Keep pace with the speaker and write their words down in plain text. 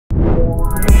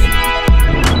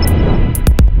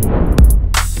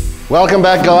Welcome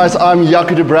back, guys. I'm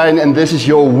Jaco Bruyn and this is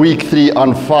your week 3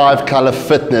 on 5 color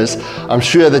fitness. I'm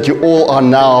sure that you all are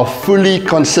now fully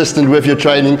consistent with your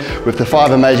training with the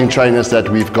 5 amazing trainers that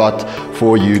we've got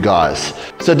for you guys.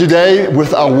 So today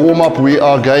with our warm-up we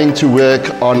are going to work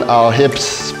on our hips,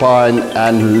 spine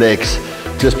and legs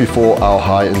just before our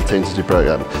high intensity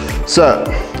program. So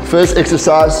first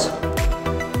exercise,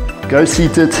 go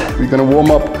seated. We're going to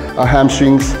warm up our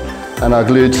hamstrings and our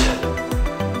glutes.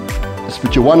 Just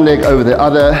put your one leg over the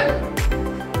other,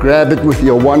 grab it with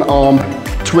your one arm,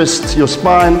 twist your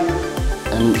spine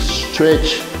and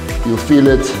stretch. You'll feel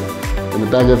it in the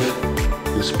back of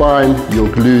your spine, your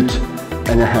glute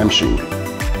and your hamstring.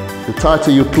 The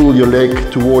tighter you pull your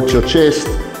leg towards your chest,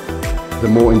 the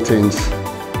more intense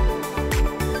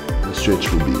the stretch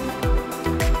will be.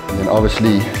 And then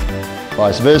obviously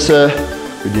vice versa,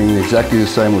 we're doing exactly the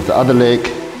same with the other leg.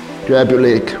 Grab your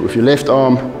leg with your left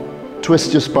arm,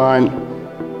 twist your spine,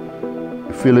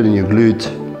 you feel it in your glute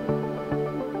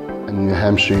and in your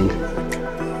hamstring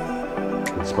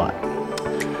and spine.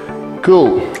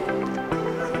 Cool.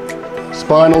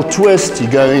 Spinal twist,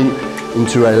 you go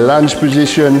into a lunge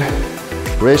position,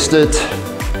 rest it,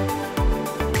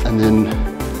 and then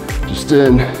just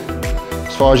turn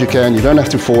as far as you can. You don't have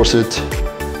to force it.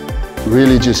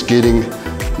 Really just getting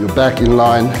your back in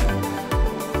line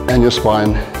and your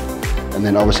spine, and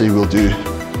then obviously we'll do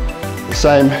the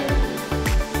same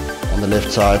on the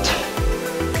left side,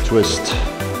 twist.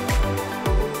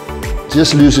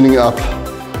 Just loosening up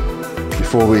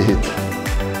before we hit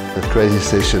that crazy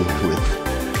session with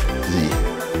Z.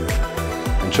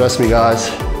 And trust me guys,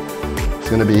 it's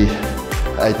gonna be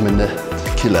an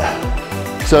 8-minute killer.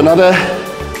 So another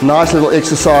nice little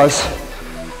exercise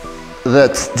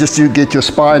that just to get your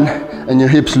spine and your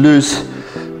hips loose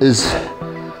is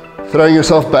throwing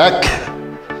yourself back,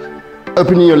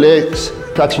 opening your legs,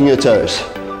 touching your toes.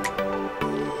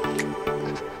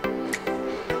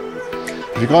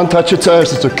 If you can't touch your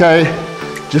toes, it's okay.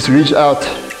 Just reach out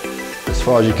as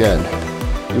far as you can.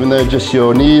 Even though just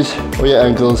your knees or your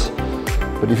ankles,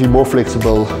 but if you're more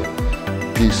flexible,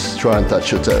 please try and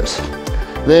touch your toes.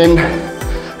 Then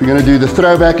we're gonna do the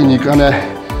throwback and you're gonna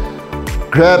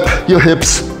grab your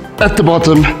hips at the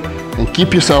bottom and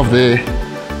keep yourself there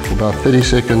for about 30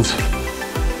 seconds.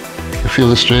 You feel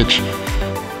the stretch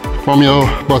from your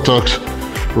buttocks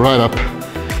right up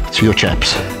to your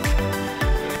chaps.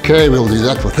 Okay, we'll do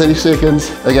that for 30 seconds.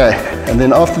 Okay, and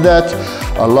then after that,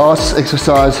 our last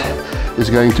exercise is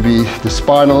going to be the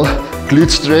spinal glute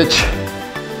stretch.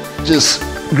 Just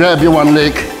grab your one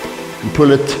leg and pull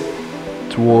it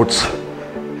towards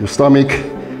your stomach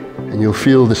and you'll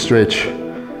feel the stretch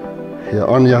here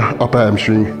on your upper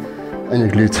hamstring and your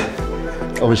glute.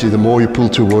 Obviously, the more you pull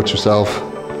towards yourself,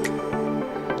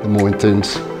 the more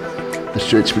intense the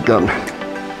stretch becomes.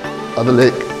 Other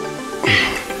leg.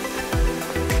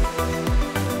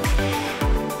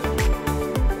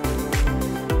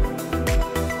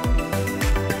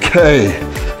 Okay.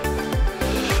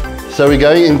 So we're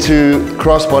going into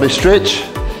cross body stretch.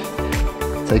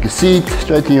 Take a seat,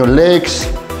 straighten your legs.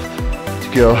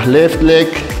 Take your left leg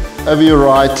over your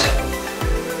right,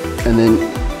 and then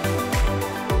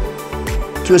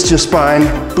twist your spine,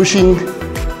 pushing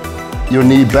your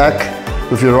knee back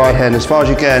with your right hand as far as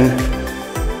you can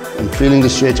and feeling the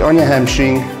stretch on your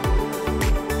hamstring,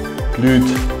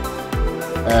 glute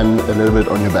and a little bit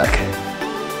on your back.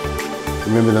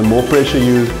 Remember, the more pressure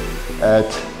you add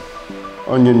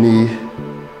on your knee,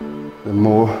 the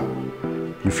more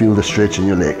you feel the stretch in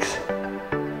your legs.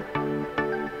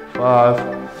 5,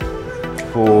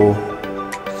 4,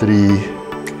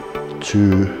 3,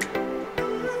 2,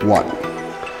 1.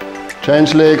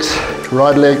 Change legs,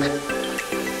 right leg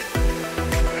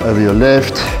over your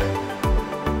left,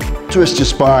 twist your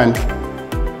spine,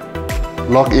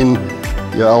 lock in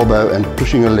your elbow and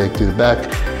pushing your leg to the back,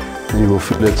 and you will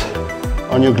feel it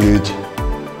on your glute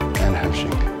and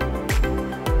hamstring.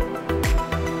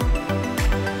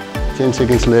 10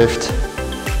 seconds left.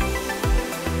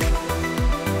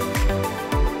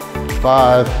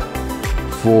 5,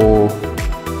 4,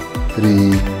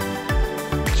 3,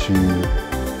 2,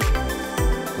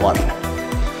 1.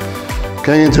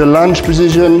 Going into a lunge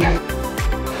position,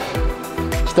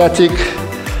 static,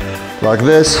 like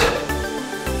this.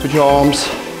 Put your arms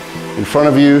in front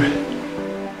of you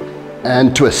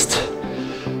and twist.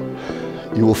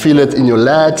 You will feel it in your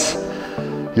lats,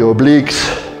 your obliques,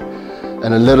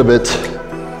 and a little bit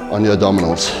on your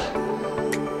abdominals.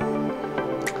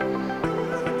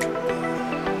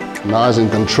 Nice and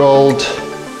controlled.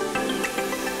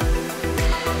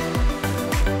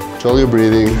 Control your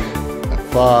breathing.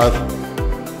 5,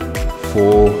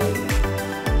 4,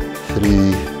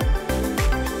 3,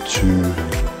 2,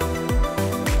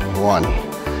 1.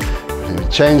 Then we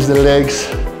change the legs.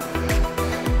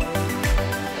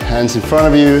 Hands in front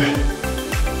of you.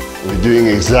 We're doing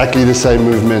exactly the same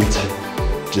movement,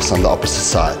 just on the opposite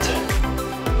side.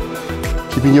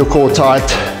 Keeping your core tight.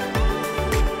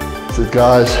 That's it,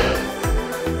 guys.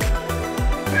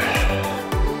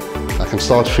 I can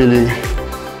start feeling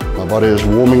my body is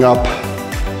warming up.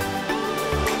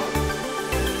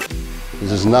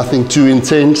 This is nothing too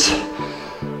intense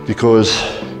because,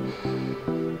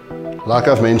 like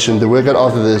I've mentioned, the workout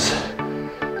after this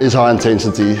is high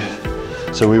intensity.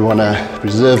 So we want to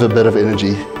preserve a bit of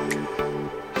energy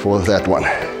for that one.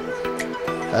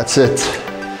 That's it.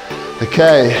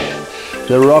 Okay,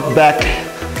 the rock back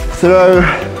throw.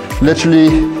 Literally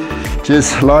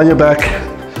just lie on your back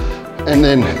and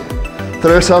then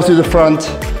throw yourself to the front.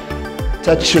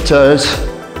 Touch your toes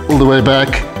all the way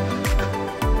back.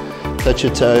 Touch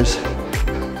your toes.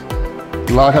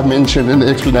 Like I've mentioned in the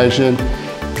explanation,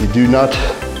 you do not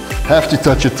have to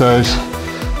touch your toes.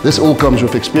 This all comes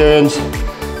with experience,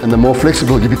 and the more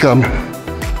flexible you become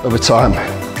over time.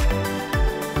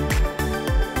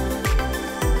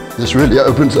 This really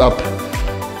opens up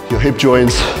your hip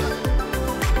joints,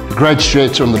 a great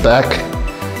stretch on the back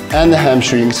and the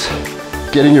hamstrings,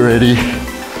 getting you ready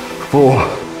for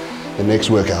the next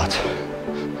workout.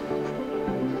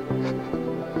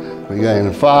 We're going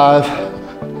in 5,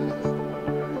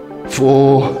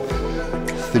 4,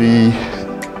 3,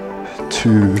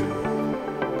 2,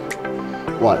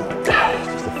 1.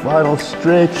 Just a final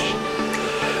stretch.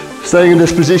 Staying in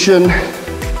this position.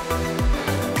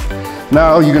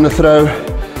 Now you're going to throw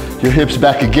your hips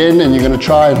back again and you're going to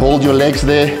try and hold your legs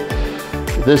there.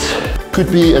 This could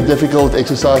be a difficult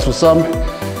exercise for some.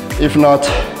 If not,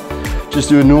 just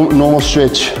do a normal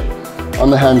stretch on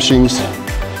the hamstrings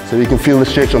so you can feel the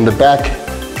stretch on the back.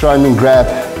 Try and then grab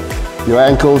your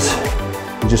ankles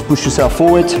and just push yourself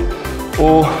forward,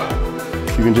 or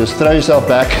you can just throw yourself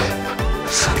back,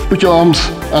 put your arms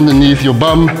underneath your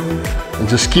bum and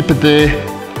just keep it there.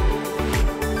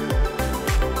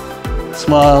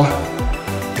 Smile.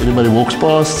 Anybody walks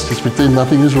past, just pretend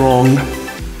nothing is wrong.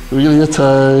 Wiggle your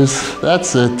toes.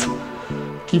 That's it.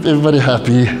 Keep everybody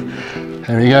happy. And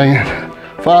we're going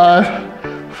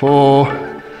 5, 4,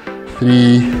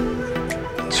 3,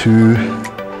 2,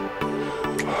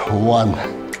 1.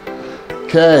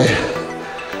 Okay.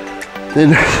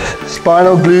 Then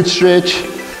spinal glute stretch.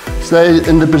 Stay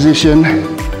in the position.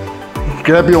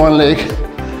 Grab your one leg.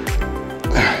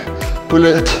 Pull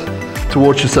it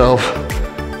towards yourself.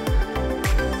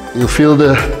 You'll feel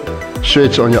the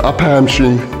stretch on your upper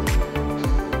hamstring.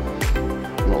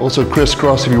 Also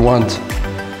crisscross if you want.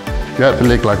 Grab the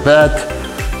leg like that.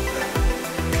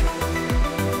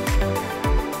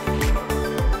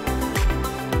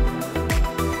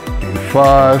 In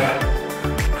 5,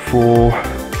 4,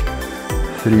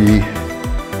 3,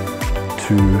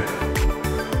 2,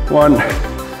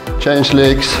 1. Change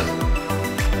legs.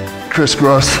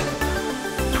 Crisscross.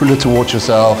 Pull it towards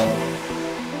yourself.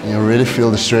 And you'll really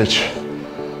feel the stretch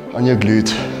on your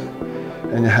glute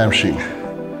and your hamstring.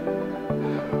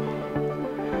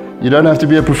 You don't have to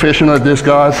be a professional at this,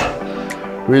 guys.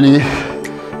 Really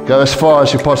go as far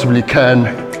as you possibly can.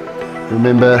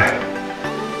 Remember,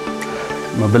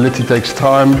 mobility takes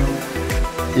time.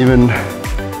 Even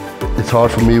it's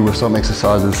hard for me with some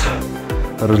exercises,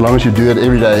 but as long as you do it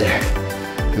every day,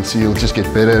 you'll see you'll just get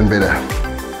better and better.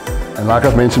 And like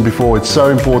I've mentioned before, it's so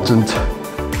important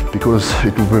because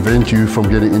it will prevent you from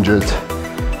getting injured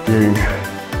during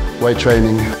weight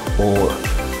training or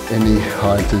any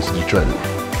high intensity training.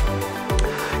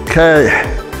 Okay,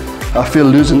 I feel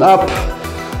loosened up,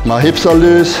 my hips are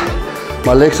loose,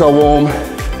 my legs are warm,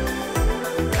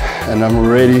 and I'm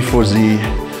ready for Z,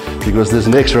 because this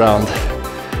next round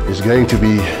is going to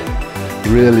be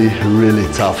really, really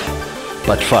tough,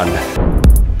 but fun.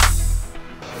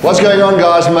 What's going on,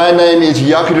 guys? My name is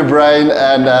Jaco Bruyn,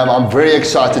 and I'm very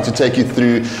excited to take you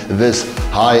through this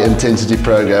high intensity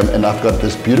program, and I've got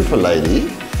this beautiful lady,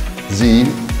 Z,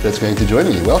 that's going to join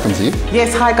me. Welcome, Z.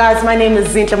 Yes, hi guys, my name is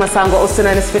Zinhle Masango, also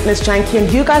known as Fitness Junkie,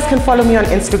 and you guys can follow me on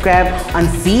Instagram on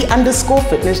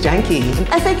 _Fitness Junkie. And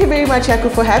thank you very much, Jaco,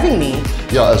 for having me.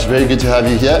 Yeah, it's very good to have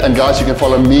you here. And guys, you can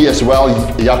follow me as well,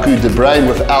 Jaco Bruyn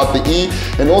without the E,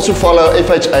 and also follow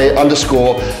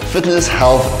FHA_Fitness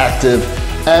Health Active,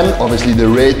 and obviously the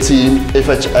Red Team,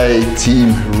 FHA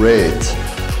Team Red.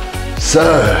 So,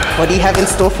 what do you have in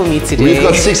store for me today? We've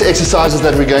got 6 exercises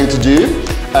that we're going to do.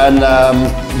 And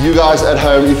you guys at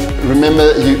home,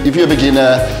 if you're a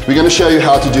beginner, we're going to show you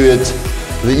how to do it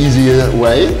the easier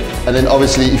way. And then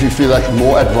obviously if you feel like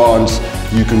more advanced,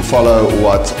 you can follow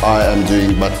what I am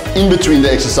doing. But in between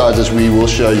the exercises, we will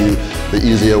show you the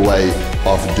easier way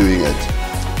of doing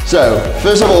it. So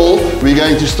first of all, we're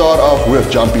going to start off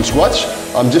with jumping squats.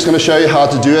 I'm just going to show you how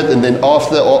to do it, and then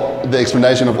after the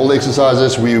explanation of all the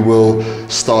exercises, we will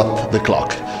start the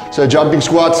clock. So jumping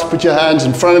squats, put your hands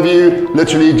in front of you,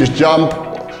 literally just jump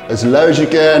as low as you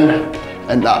can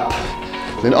and up.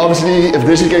 Then obviously, if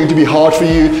this is going to be hard for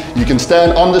you, you can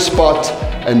stand on the spot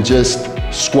and just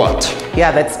squat.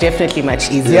 Yeah, that's definitely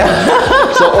much easier.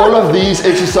 Yeah. So all of these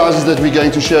exercises that we're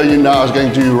going to show you now is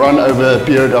going to run over a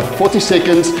period of 40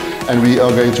 seconds, and we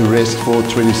are going to rest for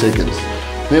 20 seconds.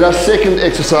 Then our second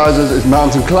exercises is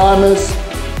mountain climbers.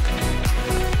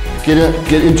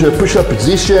 Get into a push-up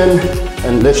position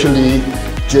and literally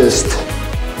just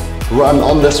run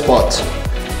on the spot.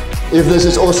 If this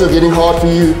is also getting hard for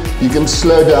you, you can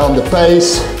slow down the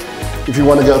pace. If you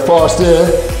want to go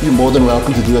faster, you're more than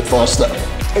welcome to do it faster.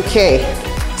 Okay,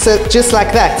 so just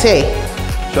like that, hey?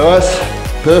 Show us.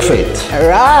 Perfect. All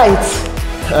right.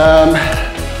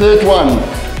 Third one,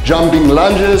 jumping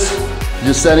lunges.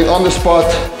 Just standing on the spot,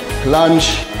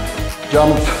 lunge,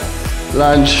 jump,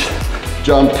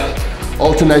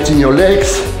 alternating your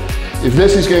legs. If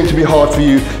this is going to be hard for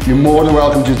you, you're more than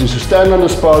welcome to just stand on the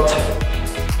spot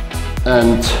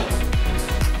and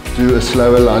do a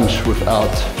slower lunge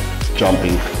without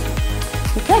jumping.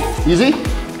 Okay. Easy?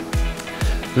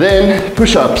 Then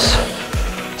push-ups.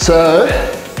 So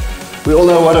we all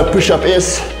know what a push-up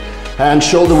is. Hands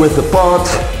shoulder width apart,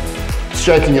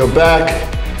 straighten your back,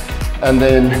 and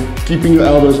then keeping your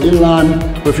elbows in line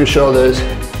with your shoulders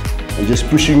and just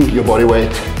pushing your body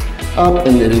weight up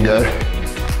and letting go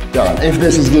down. If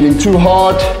this is getting too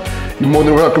hard, you're more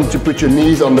than welcome to put your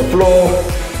knees on the floor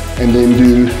and then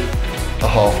do a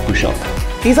half push-up.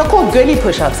 These are called girly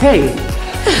push-ups, hey?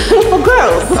 For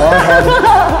girls.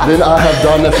 I have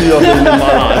done a few of them in my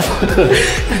life.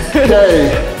 Okay,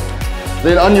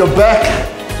 then on your back,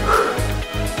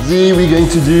 we're going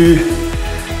to do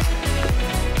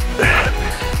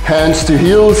hands to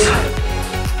heels,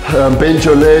 bend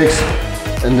your legs,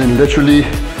 and then literally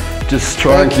just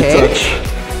trying to touch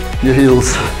your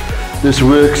heels. This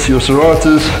works your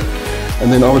serratus,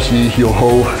 and then obviously your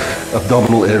whole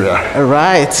abdominal area. All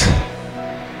right.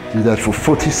 Do that for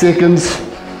 40 seconds.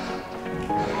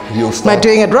 You'll start. Am I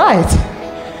doing it right?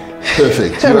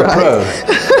 Perfect, you're a pro.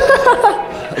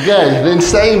 Okay, then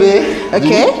staying there.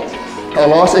 Okay. Our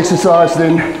last exercise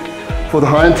then for the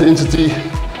high intensity.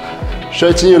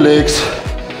 Straighten your legs,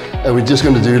 and we're just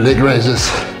going to do leg raises.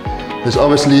 There's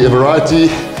obviously a variety.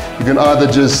 You can either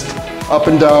just up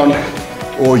and down,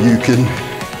 or you can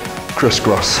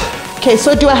crisscross. Okay,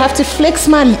 so do I have to flex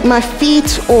my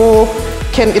feet, or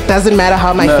it doesn't matter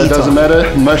how my feet are? No, it doesn't matter.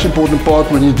 The most important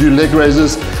part when you do leg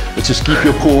raises is just keep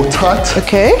your core tight.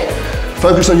 Okay.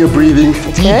 Focus on your breathing,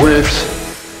 deep breaths.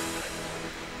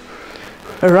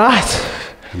 All right.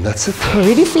 And that's it. I'm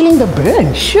already feeling the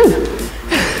burn, shoot.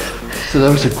 So that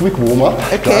was a quick warm-up.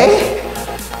 Okay.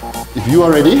 Guys, if you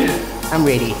are ready. I'm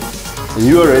ready. And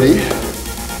you are ready.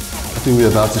 I think we're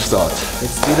about to start.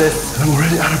 Let's do this. I'm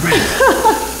already out of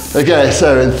breath. Okay,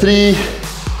 so in 3,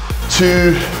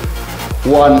 2,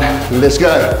 1, let's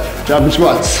go. Jumping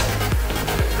squats.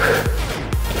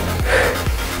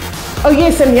 Oh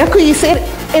yes, and Jaco, you said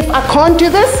if I can't do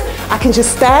this, I can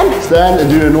just stand. Stand and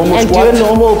do a normal squat. And do a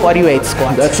normal bodyweight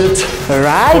squat. That's it.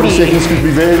 Alrighty. 40 seconds could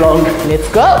be very long. Let's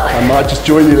go. I might just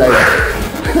join you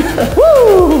later.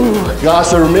 Woo! Guys,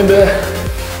 so remember,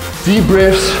 deep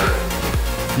breaths.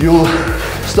 You'll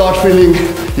start feeling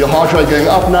your heart rate going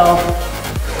up now.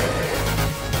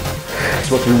 That's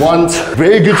what we want.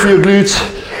 Very good for your glutes.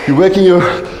 You're working your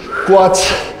quads,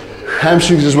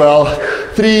 hamstrings as well.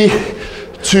 3,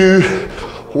 2,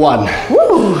 1.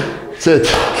 Woo! That's it.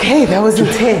 Okay, that was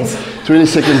intense.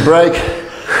 20-second break.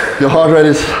 Your heart rate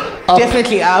is up.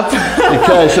 Definitely up.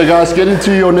 Okay, so guys, get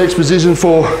into your next position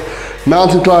for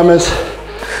mountain climbers.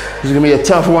 This is gonna be a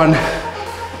tough one.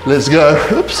 Let's go.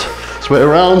 Oops. Sway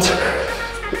around.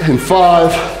 In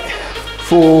 5,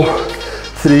 4,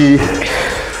 3,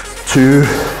 2,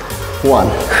 1.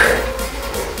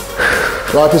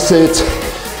 Like I said,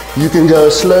 you can go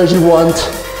as slow as you want.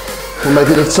 We'll make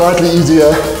it slightly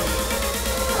easier.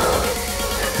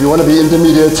 If you want to be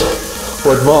intermediate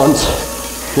or advanced,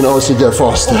 you can obviously go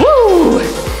faster. Woo!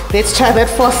 Let's try that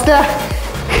faster.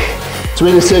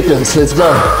 20 seconds, let's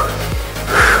go.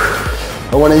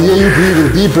 I want to hear you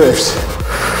breathing, deep breaths.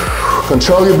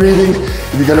 Control your breathing.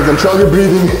 If you're going to control your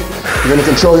breathing, you're going to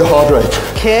control your heart rate.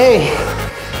 Okay.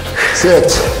 Set.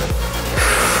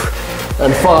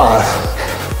 And 5,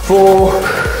 4,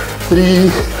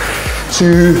 3,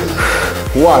 2,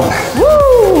 1.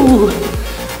 Woo!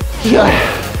 Yeah.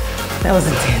 That was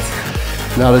intense.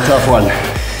 Now the tough one.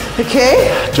 Okay.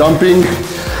 Jumping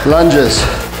lunges.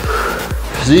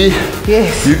 See?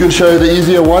 Yes. You can show the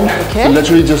easier one. Okay. So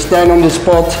literally just stand on the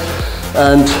spot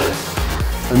and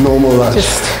a normal lunge.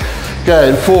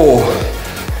 Okay, 4,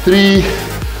 3,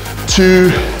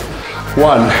 2,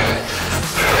 1.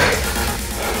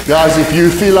 Guys, if you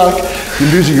feel like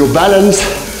you're losing your balance,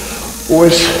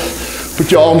 always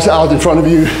put your arms out in front of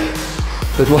you.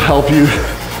 That will help you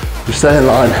to stay in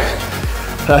line.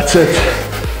 That's it.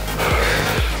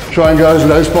 Try and go as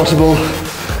low as possible.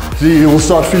 See, you will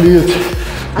start feeling it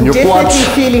in your quads. I'm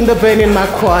definitely feeling the burn in my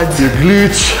quads. Your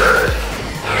glutes,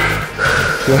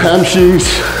 your hamstrings.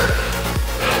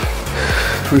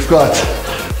 We've got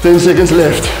 10 seconds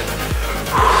left.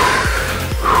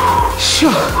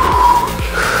 Sure.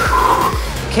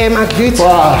 Okay, my glutes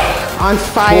 5, on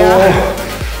fire. 4,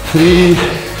 3,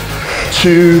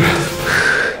 2,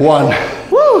 1.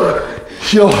 Woo!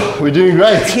 Sure, we're doing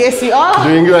great. Yes, you are.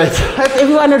 Doing great. Hope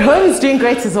everyone at home is doing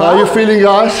great as well. How are you feeling,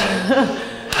 guys?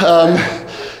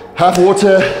 Have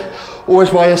water always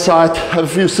by your side. Have a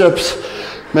few sips,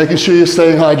 making sure you're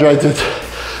staying hydrated.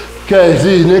 Okay,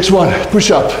 the next one,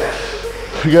 push up.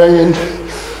 We're going in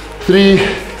 3,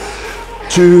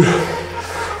 2,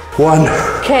 1.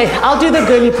 Okay, I'll do the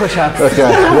girly push-ups. Okay,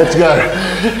 let's go.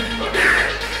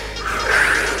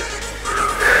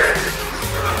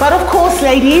 But of course,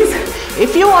 ladies,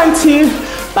 if you want to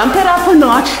bump it up a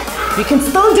notch, you can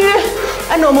still do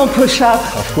a normal push-up.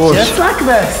 Of course. Just like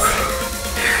this.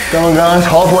 Come on, guys,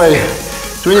 halfway.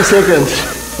 20 seconds.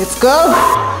 Let's go.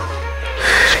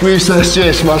 Squeeze those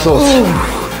chest muscles. Ooh.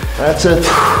 That's it.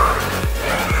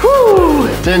 Woo.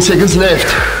 10 seconds left.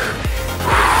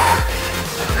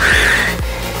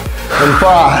 And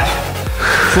 5,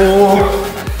 4,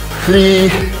 3,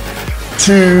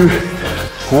 2,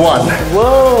 1.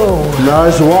 Whoa.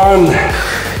 Nice one.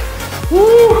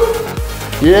 Woo.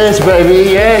 Yes, baby,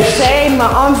 yes. Shane, my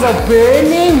arms are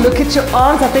burning. Look at your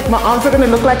arms. I think my arms are going to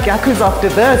look like Jaco's after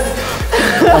this.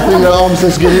 I think the arms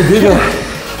are getting bigger.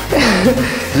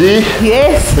 See?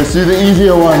 Yes. Let's do the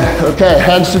easier one. Okay,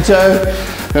 hands to toe.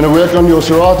 Gonna work on your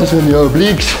serratus and your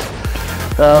obliques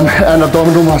and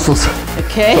abdominal muscles.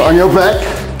 Okay. So on your back,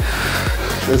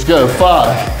 let's go.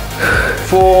 5,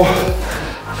 4,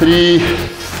 3,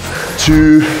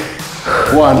 2,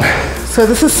 1. So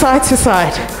this is side to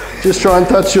side. Just try and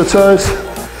touch your toes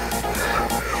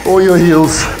or your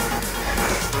heels,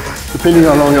 depending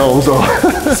how long your arms are.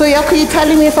 So Jaco, you're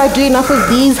telling me if I do enough of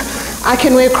these, I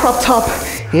can wear a crop top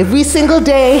every single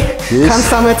day come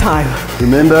summertime.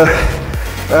 Remember,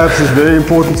 abs is very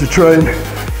important to train.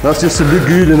 Not just to look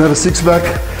good and have a six-pack,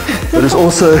 but it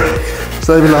also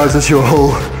stabilizes your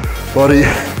whole body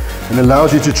and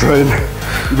allows you to train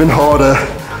even harder,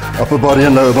 upper body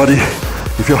and lower body,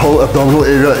 if your whole abdominal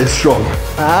area is strong.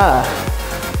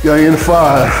 Going in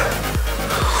 5,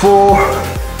 4,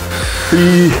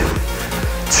 3,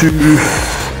 2,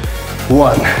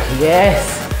 1.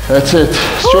 Yes. That's it.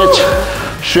 Stretch,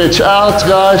 stretch out,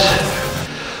 guys.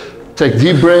 Take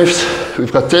deep breaths.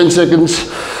 We've got 10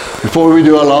 seconds before we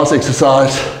do our last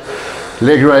exercise.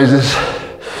 Leg raises.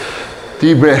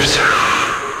 Deep breaths.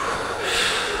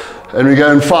 And we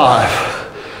go in 5,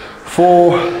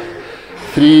 4,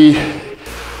 3,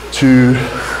 2,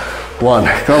 1.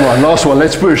 Come on, last one.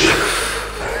 Let's push.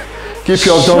 Keep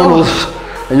your abdominals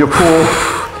and your core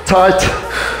tight.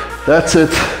 That's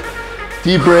it.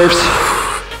 Deep breaths.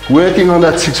 Working on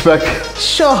that six-pack.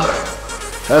 Sure.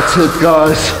 That's it,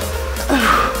 guys.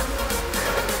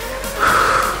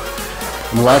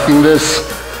 I'm liking this.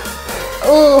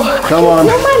 Oh, come on.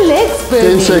 Feel my legs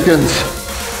burning. 10 seconds.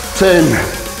 10,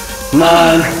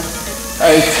 9,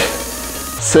 8,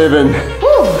 7,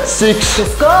 6,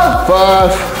 let's go.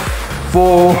 5,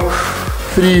 4,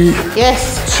 3,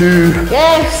 yes. 2,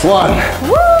 yes. 1.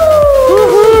 Woo!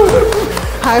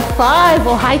 High 5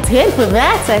 or high 10 for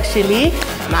that, actually.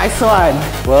 Nice one.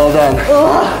 Well done.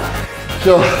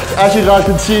 So, as you guys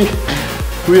can see,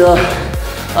 we are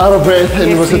out of breath,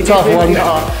 and it was a tough one.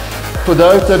 For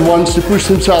those that wants to push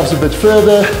themselves a bit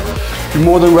further, you're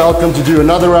more than welcome to do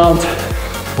another round,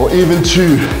 or even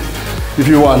 2 if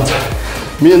you want.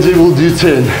 Me and Zee will do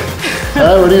 10.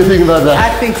 What do you think about that?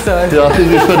 I think so. Yeah, I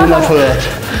think it's good enough for that.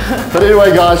 But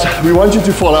anyway, guys, we want you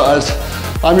to follow us.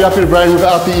 I'm Jaco Bruyn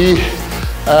without the E.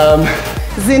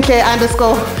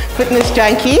 Zinhle_Fitness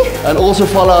Junkie. And also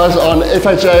follow us on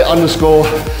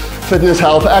FHA_Fitness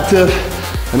Health Active,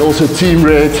 and also Team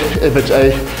Red,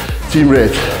 FHA Team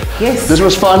Red. Yes. This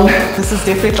was fun. This is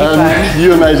definitely fun.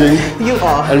 You're amazing. You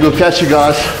are. And we'll catch you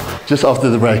guys just after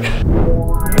the break.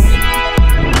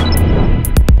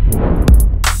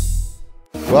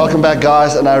 Welcome back,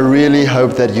 guys, and I really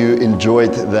hope that you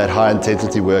enjoyed that high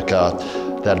intensity workout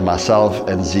that myself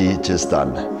and Z just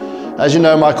done. As you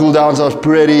know, my cool downs are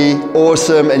pretty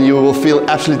awesome and you will feel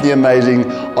absolutely amazing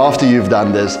after you've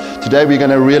done this. Today we're going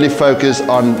to really focus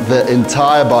on the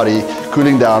entire body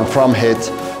cooling down from head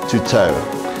to toe.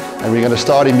 And we're going to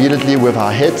start immediately with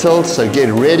our head tilt, so get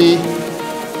ready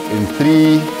in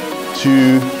 3,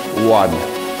 2, 1.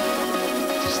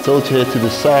 Just tilt your head to the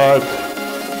side.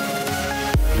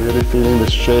 Really feeling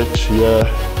the stretch here.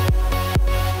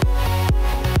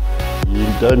 You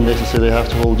don't necessarily have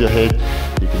to hold your head.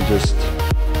 You can just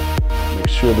make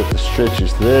sure that the stretch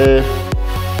is there.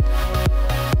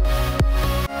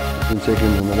 15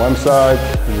 seconds on the one side,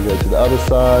 and we go to the other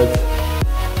side.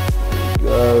 There we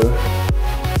go.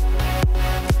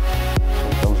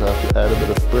 Sometimes I have to add a bit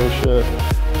of pressure.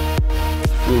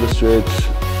 Feel the stretch.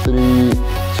 3,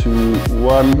 2,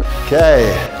 1. Okay,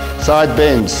 side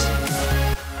bends.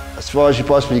 As far as you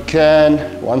possibly can,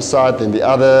 one side then the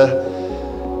other.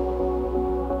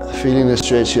 Feeling the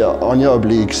stretch here on your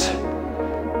obliques.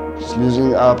 Just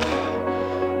loosening up.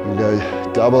 You go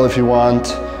double if you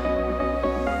want.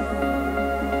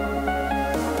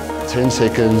 10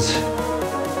 seconds.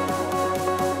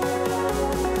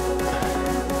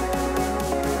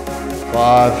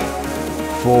 5,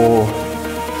 4,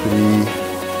 3,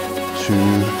 2,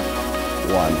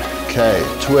 1. Okay,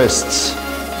 twists.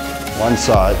 One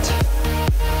side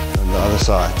and the other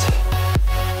side.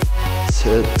 That's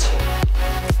it.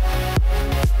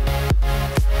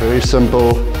 Very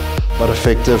simple but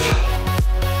effective.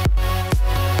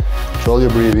 Control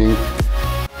your breathing.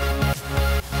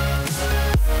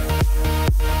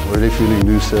 Already feeling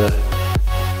looser.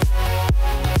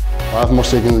 5 more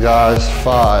seconds, guys.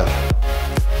 5,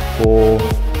 4,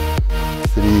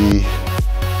 3,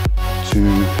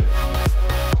 2,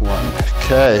 1.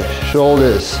 Okay,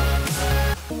 shoulders.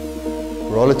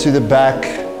 Roll it to the back.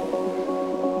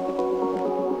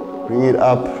 Bring it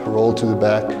up, roll to the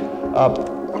back. Up,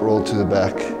 roll to the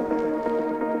back.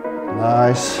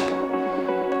 Nice.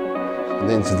 And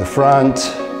then to the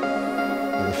front.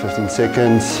 Another 15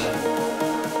 seconds.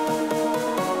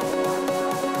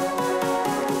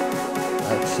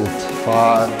 That's it.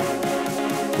 5,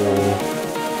 4,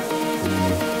 3,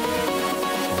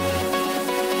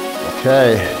 2.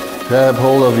 Okay, grab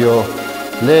hold of your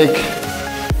leg.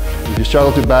 If you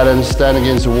struggle to balance, stand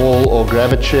against the wall or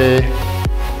grab a chair.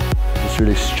 Just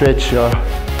really stretch your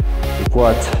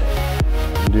quad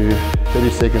and do 30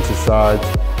 seconds aside.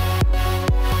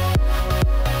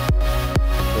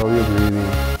 Control your breathing.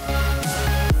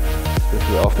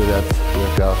 Especially after that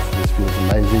workout, this feels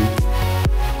amazing.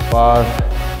 5,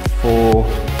 4,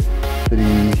 3,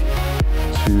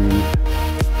 2,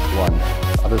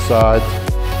 1. Other side.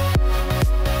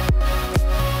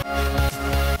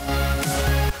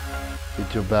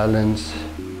 Your balance.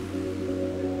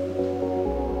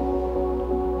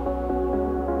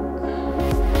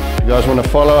 If you guys want to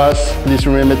follow us, please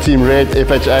remember Team Red,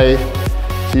 FHA,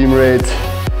 Team Red,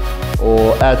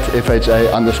 or at FHA_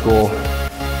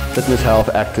 Fitness Health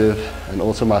Active, and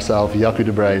also myself, Jaco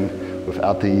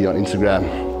without the E on Instagram.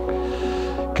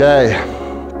 Okay,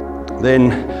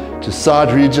 then just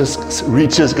side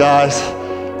reaches, guys.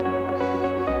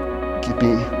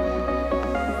 Keeping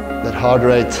that heart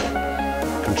rate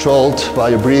controlled by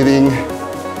your breathing,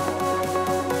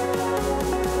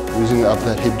 loosening up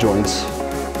that hip joints.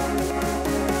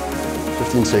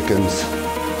 15 seconds.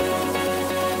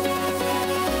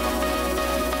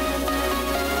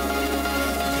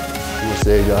 Almost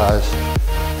there, guys.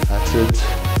 That's it.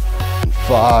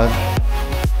 5,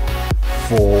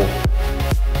 4,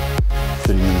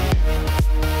 3,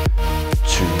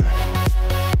 2,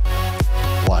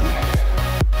 1.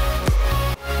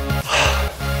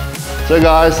 So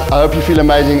guys, I hope you feel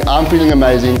amazing. I'm feeling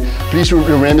amazing. Please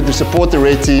remember to support the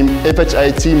Red team,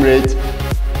 FHA Team Red.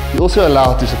 You're also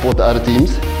allowed to support the other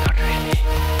teams. Not really.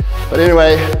 But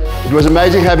anyway, it was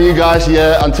amazing having you guys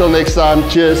here. Until next time,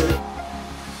 cheers.